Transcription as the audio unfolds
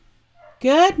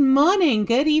Good morning,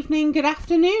 good evening, good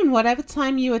afternoon, whatever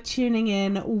time you are tuning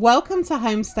in. Welcome to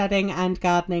Homesteading and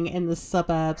Gardening in the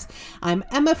Suburbs. I'm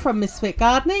Emma from Misfit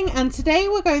Gardening, and today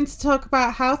we're going to talk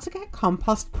about how to get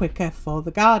compost quicker for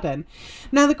the garden.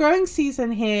 Now, the growing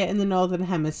season here in the Northern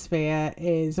Hemisphere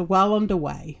is well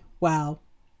underway. Well,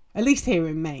 at least here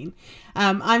in Maine.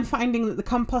 I'm finding that the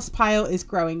compost pile is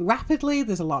growing rapidly.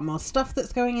 There's a lot more stuff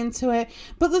that's going into it,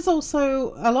 but there's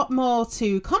also a lot more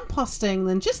to composting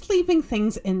than just leaving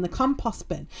things in the compost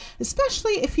bin,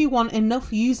 especially if you want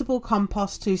enough usable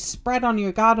compost to spread on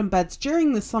your garden beds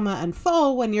during the summer and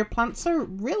fall when your plants are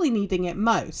really needing it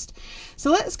most.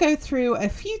 So let's go through a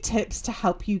few tips to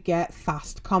help you get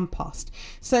fast compost.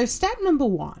 So tip number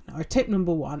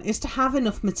one is to have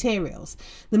enough materials.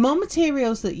 The more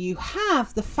materials that you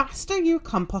have, the faster your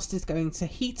compost is going to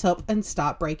heat up and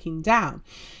start breaking down.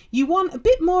 You want a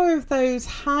bit more of those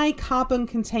high carbon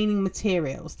containing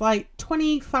materials, like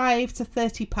 25 to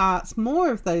 30 parts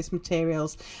more of those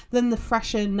materials than the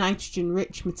fresher nitrogen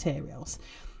rich materials.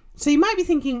 So you might be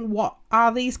thinking, what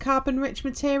are these carbon rich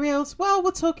materials? Well,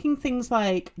 we're talking things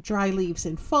like dry leaves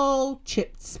in fall,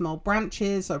 chipped small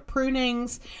branches or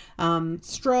prunings,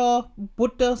 straw,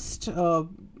 wood dust or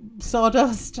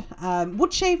sawdust,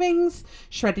 wood shavings,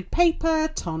 shredded paper,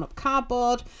 torn up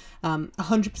cardboard,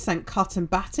 100% cotton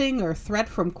batting or thread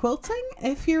from quilting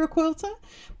if you're a quilter,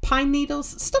 pine needles,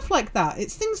 stuff like that.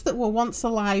 It's things that were once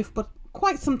alive but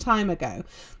quite some time ago.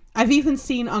 I've even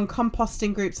seen on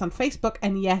composting groups on Facebook,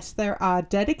 and yes, there are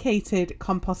dedicated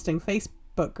composting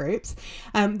Facebook groups.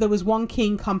 There was one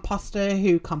keen composter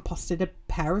who composted a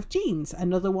pair of jeans,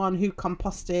 another one who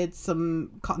composted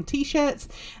some cotton t-shirts,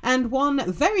 and one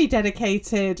very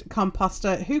dedicated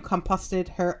composter who composted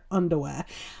her underwear.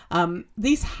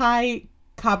 These high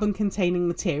carbon containing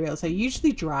materials are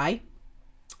usually dry,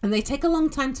 and they take a long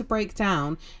time to break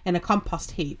down in a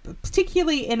compost heap,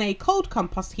 particularly in a cold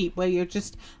compost heap where you're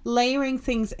just layering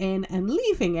things in and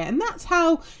leaving it. And that's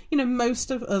how, most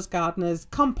of us gardeners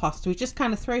compost. We just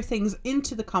kind of throw things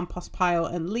into the compost pile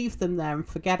and leave them there and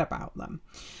forget about them.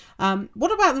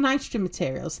 What about the nitrogen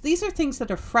materials? These are things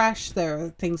that are fresh. They're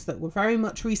things that were very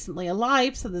much recently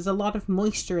alive, so there's a lot of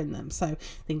moisture in them. So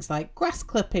things like grass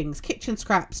clippings, kitchen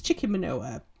scraps, chicken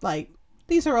manure,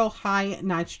 these are all high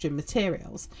nitrogen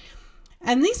materials.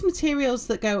 And these materials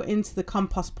that go into the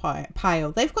compost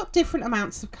pile, they've got different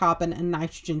amounts of carbon and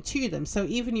nitrogen to them. So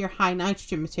even your high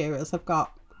nitrogen materials have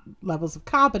got levels of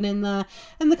carbon in there,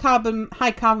 and the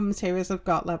high carbon materials have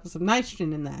got levels of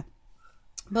nitrogen in there.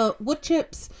 But wood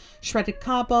chips, shredded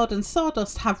cardboard and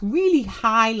sawdust have really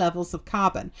high levels of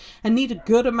carbon and need a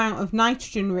good amount of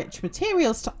nitrogen-rich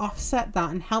materials to offset that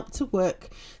and help to work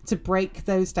to break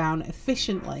those down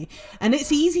efficiently. And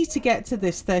it's easy to get to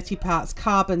this 30 parts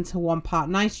carbon to 1 part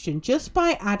nitrogen just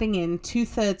by adding in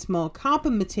 2/3 more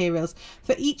carbon materials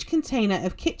for each container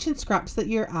of kitchen scraps that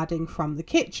you're adding from the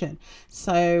kitchen.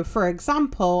 So, for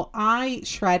example, I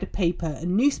shred paper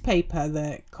and newspaper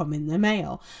that come in the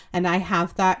mail, and I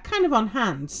have that kind of on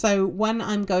hand. So when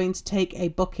I'm going to take a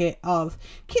bucket of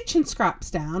kitchen scraps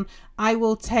down, I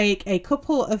will take a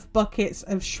couple of buckets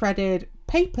of shredded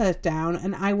paper down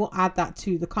and I will add that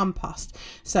to the compost.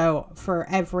 So for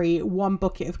every 1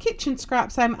 bucket of kitchen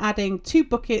scraps, I'm adding 2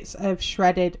 buckets of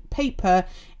shredded paper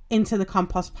into the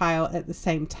compost pile at the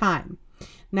same time.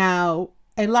 Now,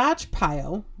 a large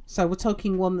pile, so we're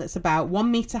talking one that's about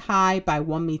 1 meter high by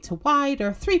 1 meter wide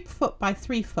or 3 foot by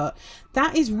 3 foot.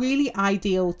 That is really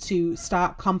ideal to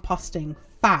start composting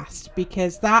fast,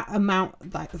 because that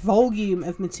amount, that volume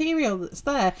of material that's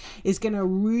there is going to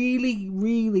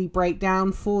really break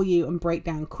down for you and break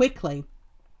down quickly.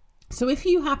 So if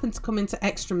you happen to come into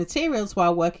extra materials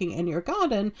while working in your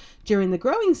garden during the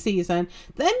growing season,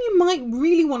 then you might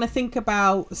really want to think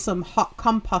about some hot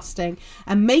composting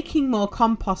and making more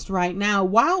compost right now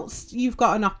whilst you've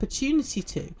got an opportunity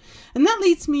to. And that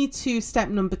leads me to step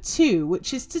number 2,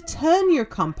 which is to turn your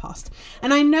compost.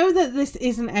 And I know that this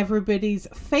isn't everybody's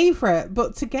favorite,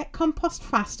 but to get compost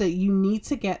faster, you need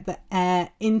to get the air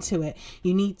into it.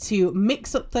 You need to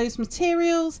mix up those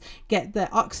materials, get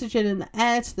the oxygen and the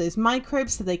air to those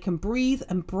microbes so they can breathe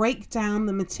and break down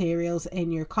the materials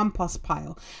in your compost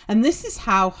pile. And this is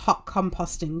how hot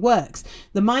composting works.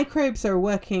 The microbes are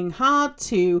working hard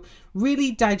to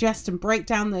really digest and break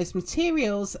down those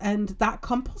materials, and that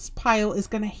compost pile is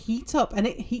going to heat up, and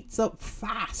it heats up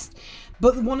fast.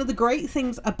 But one of the great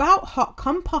things about hot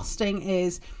composting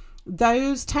is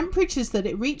those temperatures that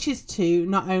it reaches to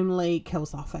not only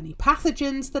kills off any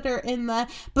pathogens that are in there,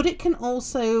 but it can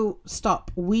also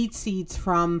stop weed seeds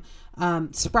from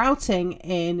sprouting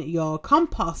in your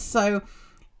compost. So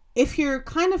if you're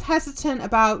kind of hesitant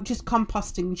about just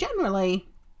composting generally,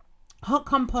 hot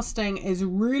composting is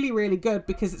really, really good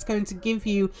because it's going to give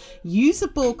you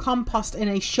usable compost in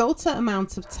a shorter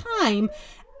amount of time.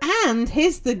 And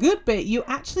here's the good bit, you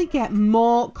actually get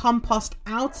more compost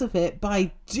out of it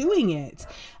by doing it.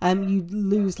 You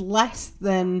lose less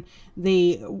than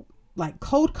the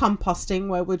cold composting,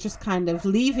 where we're just kind of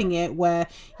leaving it, where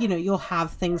you'll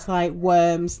have things like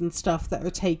worms and stuff that are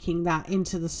taking that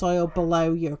into the soil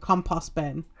below your compost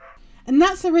bin. And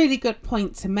that's a really good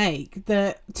point to make,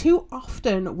 that too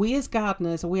often we as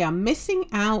gardeners, we are missing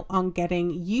out on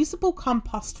getting usable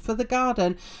compost for the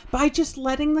garden by just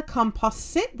letting the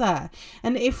compost sit there.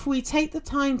 And if we take the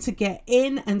time to get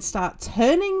in and start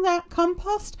turning that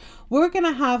compost, we're going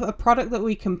to have a product that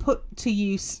we can put to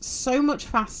use so much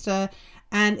faster,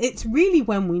 and it's really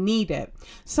when we need it.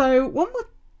 So when we're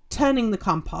turning the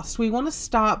compost, we want to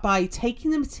start by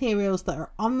taking the materials that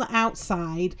are on the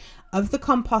outside of the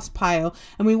compost pile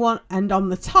and on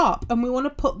the top, and we want to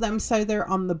put them so they're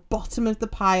on the bottom of the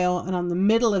pile and on the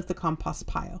middle of the compost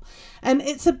pile. And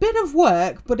it's a bit of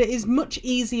work, but it is much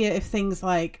easier if things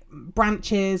like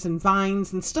branches and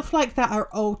vines and stuff like that are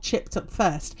all chipped up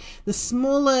first. The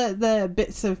smaller the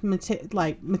bits of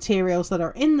materials that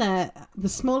are in there, the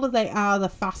smaller they are, the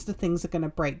faster things are going to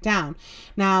break down.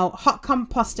 Now, hot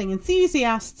composting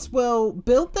enthusiasts will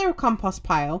build their compost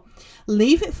pile,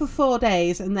 leave it for 4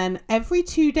 days, and then every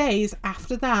 2 days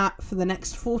after that, for the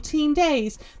next 14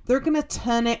 days, they're going to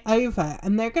turn it over,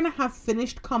 and they're going to have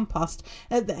finished compost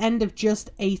at the end of just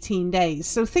 18 days.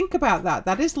 So think about that.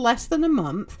 That is less than a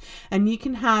month, and you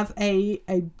can have a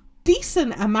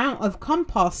decent amount of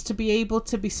compost to be able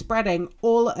to be spreading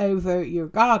all over your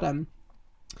garden.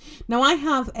 Now, I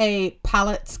have a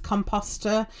pallet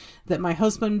composter that my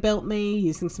husband built me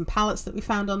using some pallets that we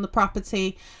found on the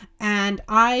property, and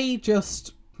I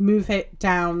just move it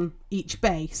down each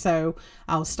bay. So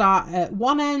I'll start at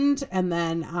one end, and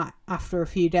then after a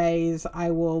few days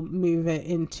I will move it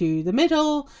into the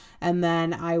middle, and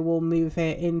then I will move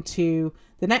it into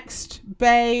the next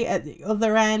bay at the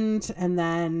other end, and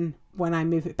then when I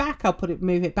move it back, I'll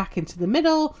move it back into the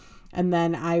middle, and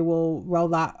then I will roll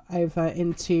that over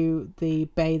into the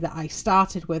bay that I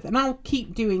started with, and I'll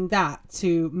keep doing that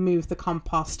to move the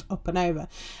compost up and over.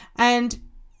 And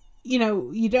you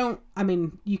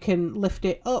can lift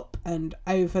it up and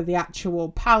over the actual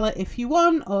pallet if you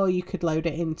want, or you could load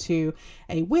it into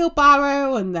a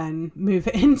wheelbarrow and then move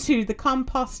it into the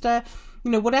composter.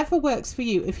 Whatever works for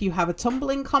you. If you have a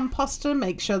tumbling composter,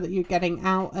 make sure that you're getting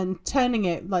out and turning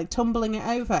it, tumbling it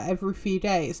over every few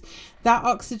days. That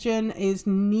oxygen is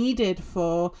needed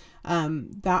for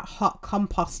that hot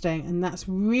composting, and that's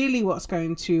really what's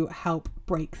going to help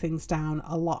break things down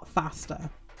a lot faster.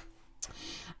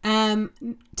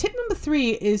 Tip number 3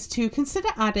 is to consider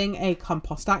adding a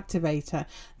compost activator.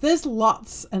 There's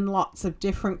lots and lots of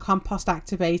different compost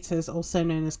activators, also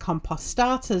known as compost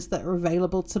starters, that are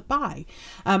available to buy.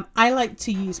 I like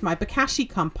to use my bokashi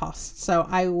compost, so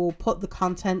I will put the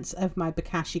contents of my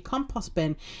bokashi compost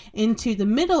bin into the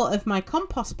middle of my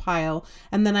compost pile,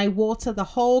 and then I water the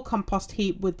whole compost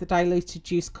heap with the diluted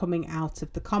juice coming out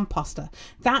of the composter.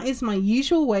 That is my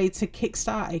usual way to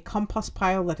kickstart a compost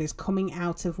pile that is coming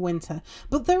out of winter.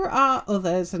 But there are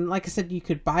others, and like I said, you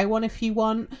could buy one if you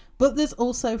want, but there's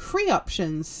also free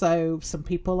options. So some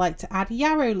people like to add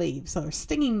yarrow leaves or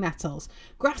stinging nettles,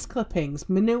 grass clippings,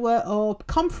 manure, or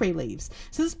comfrey leaves.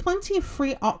 So there's plenty of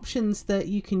free options that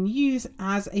you can use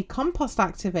as a compost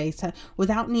activator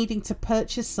without needing to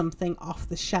purchase something off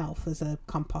the shelf as a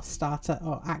compost starter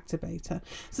or activator.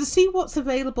 So see what's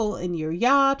available in your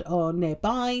yard or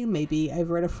nearby, maybe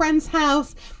over at a friend's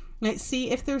house. Let's see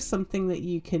if there's something that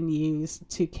you can use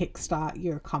to kickstart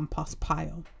your compost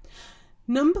pile.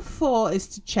 Number 4 is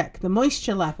to check the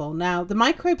moisture level. Now, the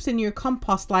microbes in your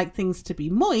compost like things to be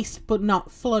moist, but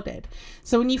not flooded.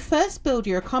 So when you first build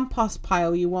your compost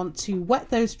pile, you want to wet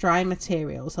those dry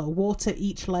materials or water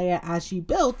each layer as you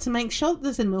build to make sure that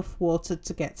there's enough water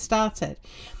to get started.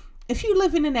 If you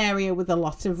live in an area with a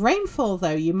lot of rainfall, though,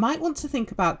 you might want to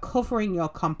think about covering your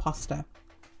composter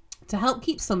to help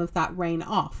keep some of that rain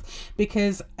off,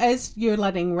 because as you're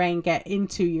letting rain get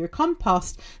into your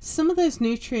compost, some of those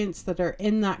nutrients that are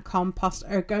in that compost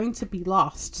are going to be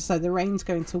lost. So the rain's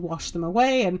going to wash them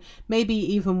away, and maybe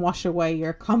even wash away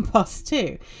your compost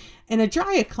too. In a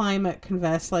drier climate,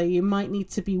 conversely, you might need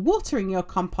to be watering your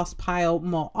compost pile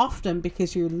more often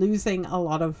because you're losing a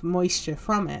lot of moisture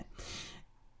from it.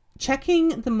 checking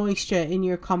the moisture in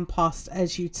your compost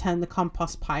as you turn the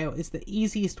compost pile is the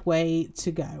easiest way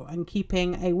to go, and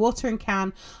keeping a watering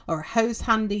can or a hose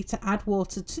handy to add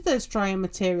water to those drier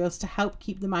materials to help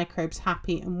keep the microbes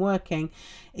happy and working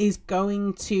is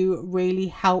going to really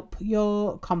help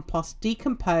your compost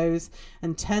decompose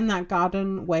and turn that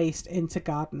garden waste into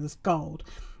gardener's gold.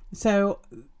 So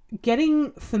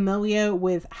getting familiar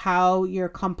with how your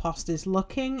compost is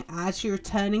looking as you're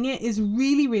turning it is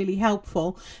really, really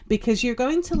helpful, because you're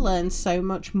going to learn so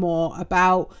much more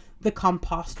about the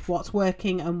compost, what's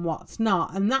working and what's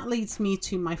not. And that leads me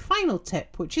to my final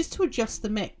tip, which is to adjust the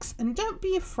mix. And don't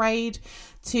be afraid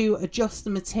to adjust the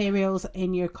materials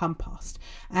in your compost,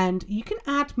 and you can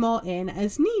add more in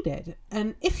as needed.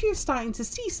 And if you're starting to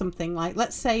see something like,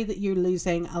 let's say that you're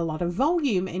losing a lot of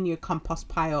volume in your compost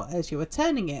pile as you are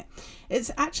turning it, it's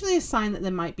actually a sign that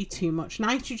there might be too much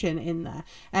nitrogen in there.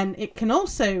 And it can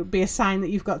also be a sign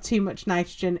that you've got too much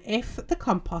nitrogen if the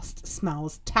compost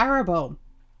smells terrible.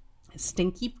 A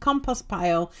stinky compost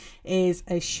pile is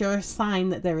a sure sign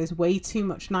that there is way too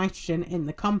much nitrogen in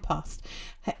the compost.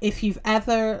 If you've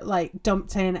ever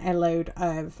dumped in a load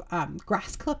of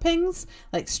grass clippings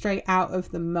straight out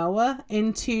of the mower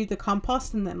into the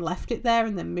compost and then left it there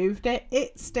and then moved it,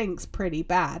 it stinks pretty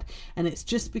bad, and it's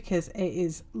just because it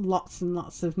is lots and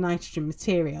lots of nitrogen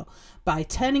material. By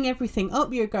turning everything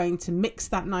up, you're going to mix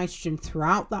that nitrogen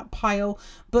throughout that pile,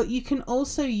 but you can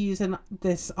also use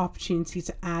this opportunity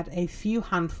to add a few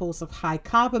handfuls of high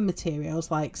carbon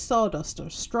materials like sawdust or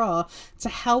straw to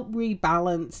help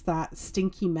rebalance that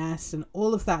stinky mess and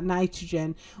all of that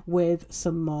nitrogen with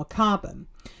some more carbon.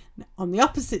 On the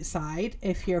opposite side,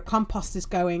 if your compost is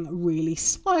going really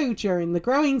slow during the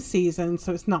growing season,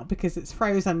 so it's not because it's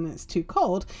frozen and it's too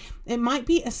cold, it might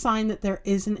be a sign that there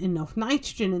isn't enough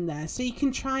nitrogen in there. So you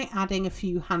can try adding a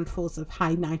few handfuls of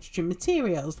high nitrogen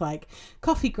materials like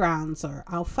coffee grounds or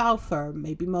alfalfa, or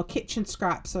maybe more kitchen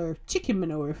scraps or chicken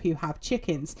manure if you have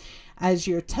chickens, as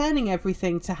you're turning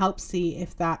everything to help see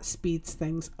if that speeds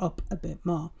things up a bit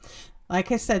more.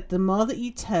 Like I said, the more that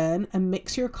you turn and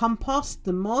mix your compost,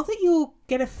 the more that you'll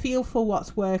get a feel for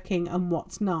what's working and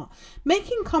what's not.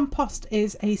 Making compost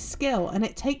is a skill, and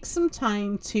it takes some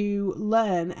time to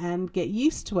learn and get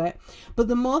used to it. But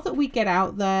the more that we get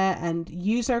out there and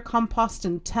use our compost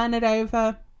and turn it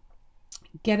over,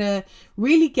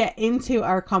 really get into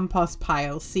our compost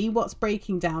pile, see what's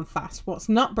breaking down fast, what's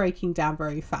not breaking down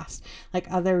very fast.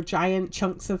 Are there giant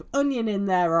chunks of onion in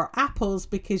there or apples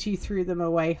because you threw them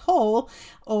away whole,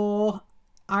 or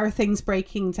are things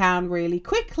breaking down really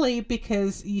quickly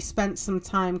because you spent some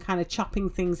time kind of chopping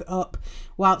things up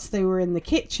whilst they were in the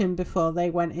kitchen before they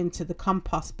went into the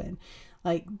compost bin?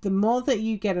 The more that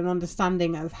you get an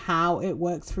understanding of how it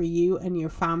works for you and your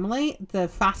family, the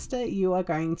faster you are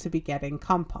going to be getting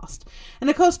compost. And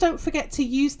of course, don't forget to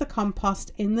use the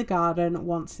compost in the garden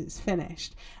once it's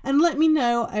finished. And let me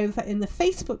know over in the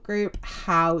Facebook group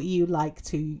how you like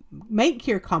to make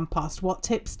your compost. What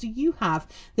tips do you have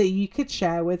that you could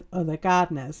share with other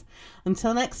gardeners?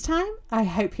 Until next time, I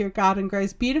hope your garden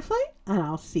grows beautifully, and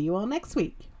I'll see you all next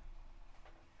week.